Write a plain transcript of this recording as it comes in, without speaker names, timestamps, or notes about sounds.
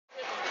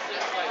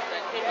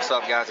What's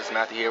up, guys? It's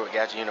Matthew here with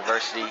Gadget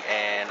University,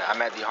 and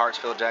I'm at the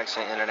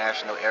Hartsfield-Jackson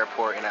International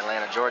Airport in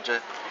Atlanta,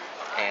 Georgia.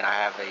 And I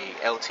have a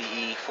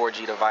LTE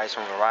 4G device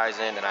from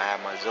Verizon, and I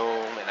have my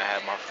Zoom, and I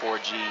have my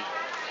 4G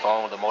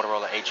phone, the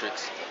Motorola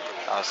Atrix.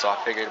 So I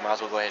figured I might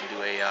as well go ahead and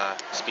do a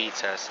speed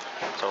test.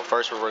 So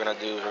first what we're going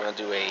to do is we're going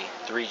to do a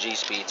 3G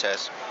speed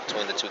test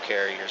between the two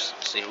carriers,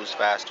 see who's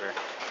faster.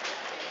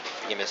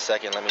 Give me a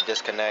second, let me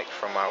disconnect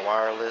from my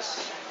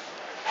wireless.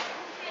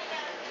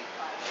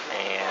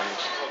 And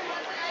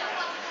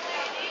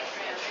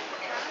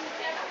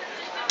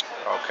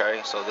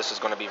okay, so this is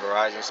going to be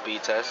Verizon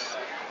speed test.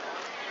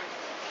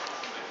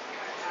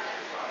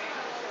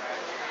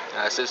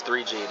 This is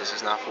 3G, this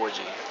is not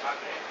 4G.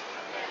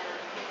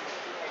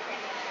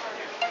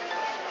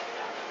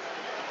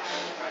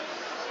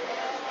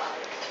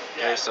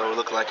 Okay, so it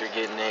looks like you're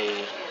getting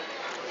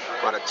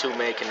about a 2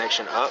 meg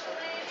connection up.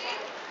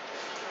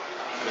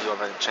 Let me go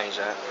ahead and change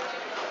that.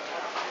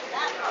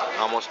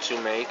 Almost 2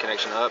 meg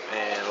connection up,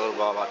 and a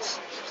little about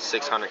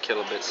 600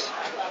 kilobits.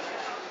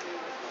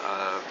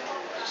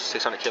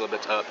 600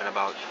 kilobits up and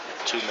about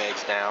 2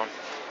 megs down.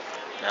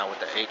 Now with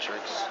the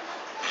Atrix.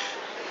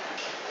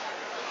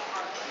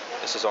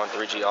 This is on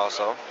 3G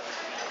also.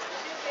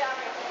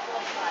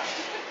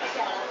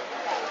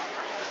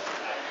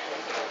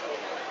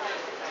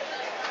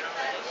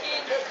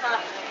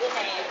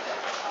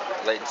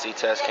 Latency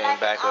test came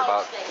back with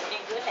about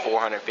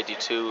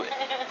 452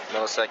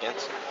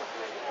 milliseconds.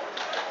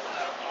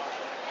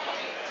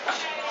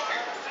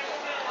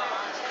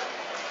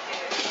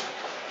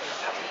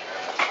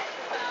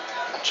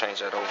 Change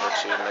that over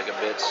to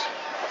megabits.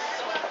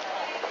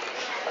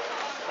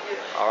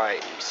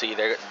 Alright, you see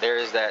there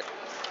is that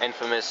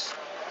infamous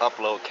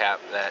upload cap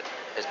that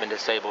has been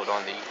disabled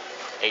on the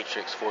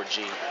Atrix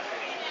 4G.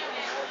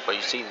 But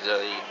you see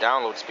the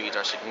download speeds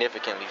are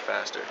significantly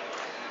faster.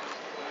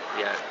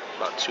 Yeah,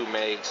 about 2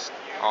 megs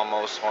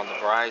almost on the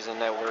Verizon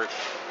network,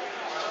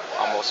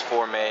 almost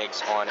 4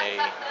 megs on a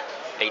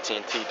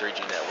AT&T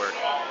 3G network.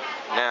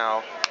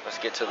 Now, let's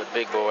get to the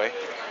big boy.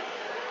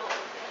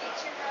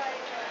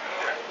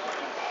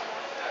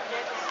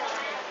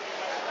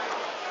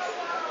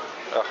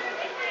 Oh.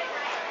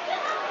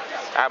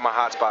 I have my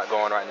hotspot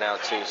going right now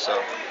too,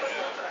 so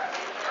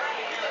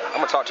I'm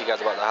gonna talk to you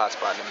guys about the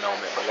hotspot in a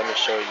moment, but let me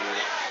show you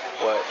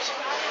what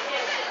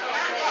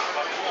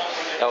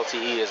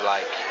LTE is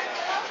like.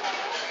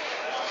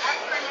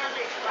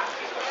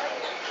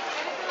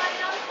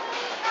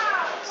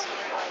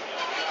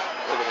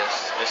 Look at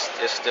this,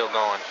 it's still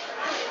going.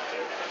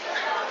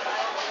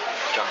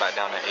 Jump back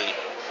down to 8,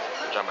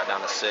 jump back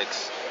down to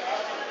 6.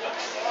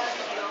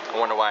 I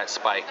wonder why it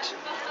spiked.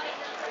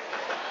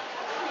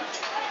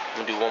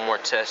 I'm gonna do one more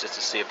test just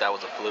to see if that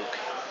was a fluke.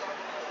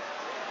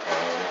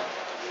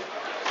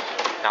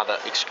 Now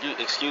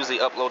excuse the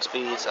upload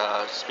speeds.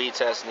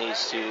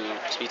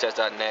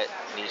 Speedtest.net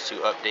needs to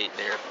update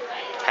their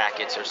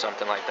packets or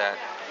something like that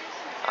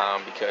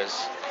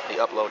because the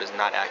upload is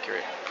not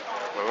accurate.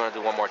 We're gonna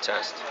do one more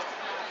test.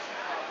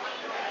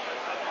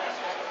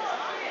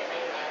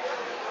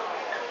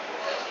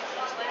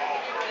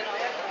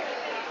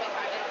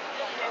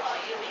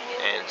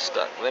 And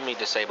stuck. Let me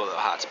disable the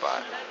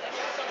hotspot.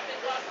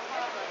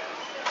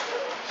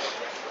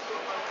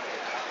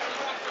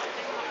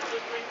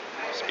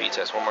 Speed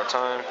test one more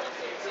time.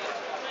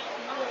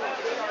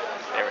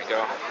 There we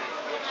go.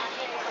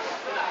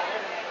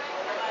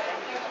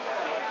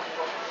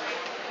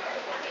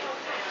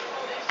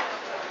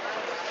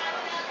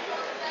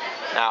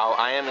 Now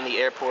I am in the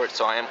airport,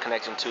 so I am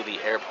connecting to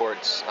the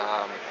airport's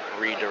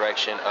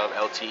redirection of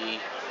LTE.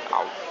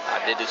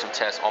 I did do some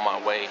tests on my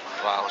way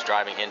while I was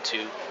driving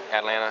into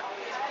Atlanta,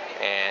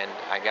 and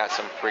I got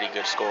some pretty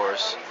good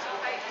scores.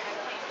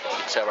 You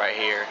can tell right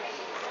here.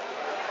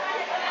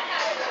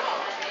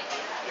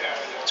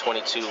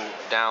 22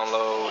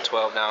 download,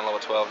 12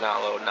 download, 12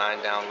 download, 9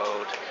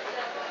 download.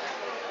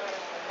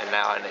 And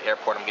now in the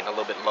airport I'm getting a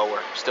little bit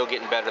lower. Still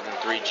getting better than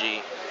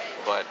 3G,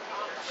 but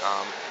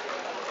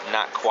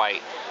not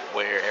quite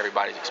where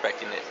everybody's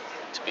expecting it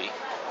to be.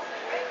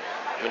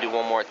 Let me do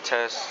one more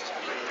test.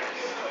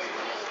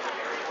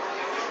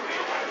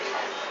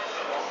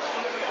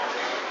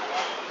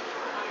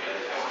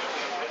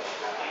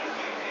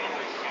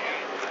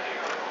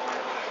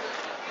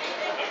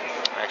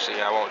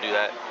 Actually, I won't do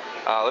that.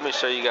 Let me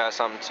show you guys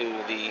something too.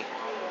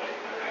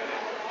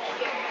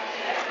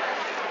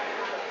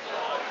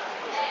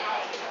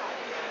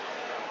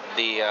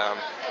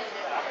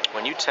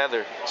 When you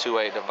tether to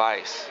a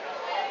device,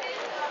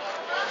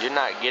 you're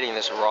not getting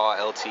this raw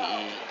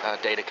LTE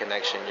data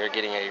connection. You're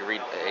getting a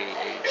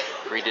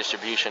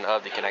redistribution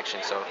of the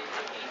connection. So,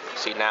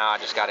 see, now I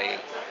just got a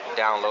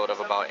download of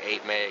about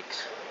 8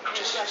 megs,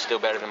 which is still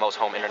better than most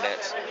home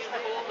internets.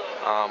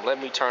 Let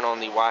me turn on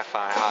the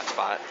Wi-Fi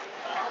hotspot.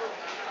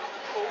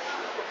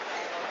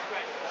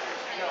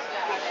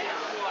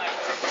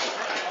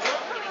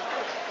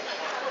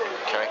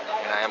 Okay,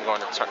 and I am going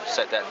to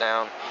set that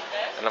down,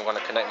 and I'm going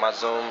to connect my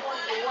Zoom.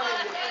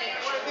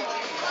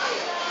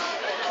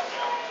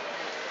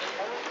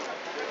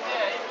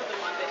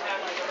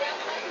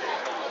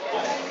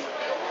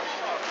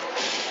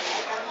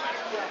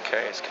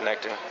 Okay, it's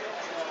connecting.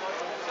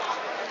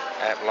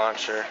 App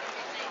launcher.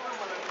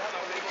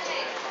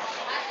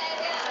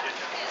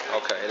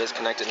 Okay, it is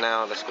connected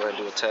now. Let's go ahead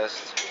and do a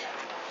test.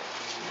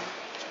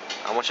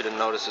 I want you to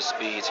notice the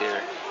speeds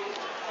here.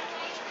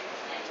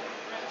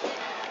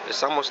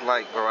 It's almost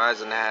like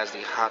Verizon has the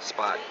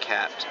hotspot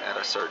capped at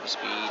a certain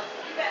speed.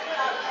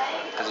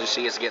 Because you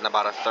see it's getting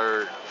about a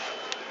third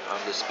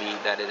of the speed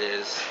that it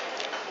is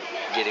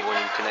getting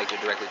when you connect it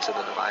directly to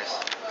the device.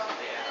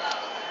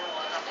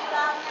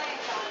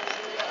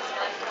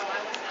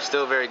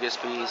 Still very good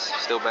speeds,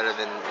 still better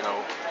than,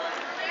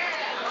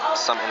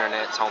 some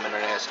internets, home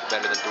internets,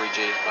 better than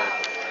 3G, but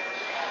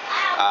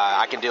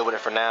I can deal with it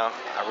for now.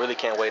 I really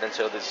can't wait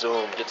until the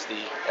Zoom gets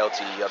the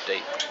LTE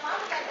update.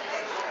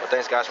 Well,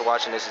 thanks guys for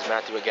watching. This is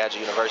Matthew at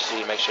Gadget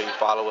University. Make sure you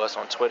follow us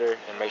on Twitter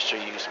and make sure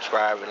you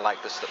subscribe and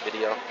like this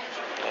video.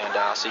 And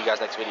I'll see you guys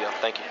next video.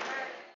 Thank you.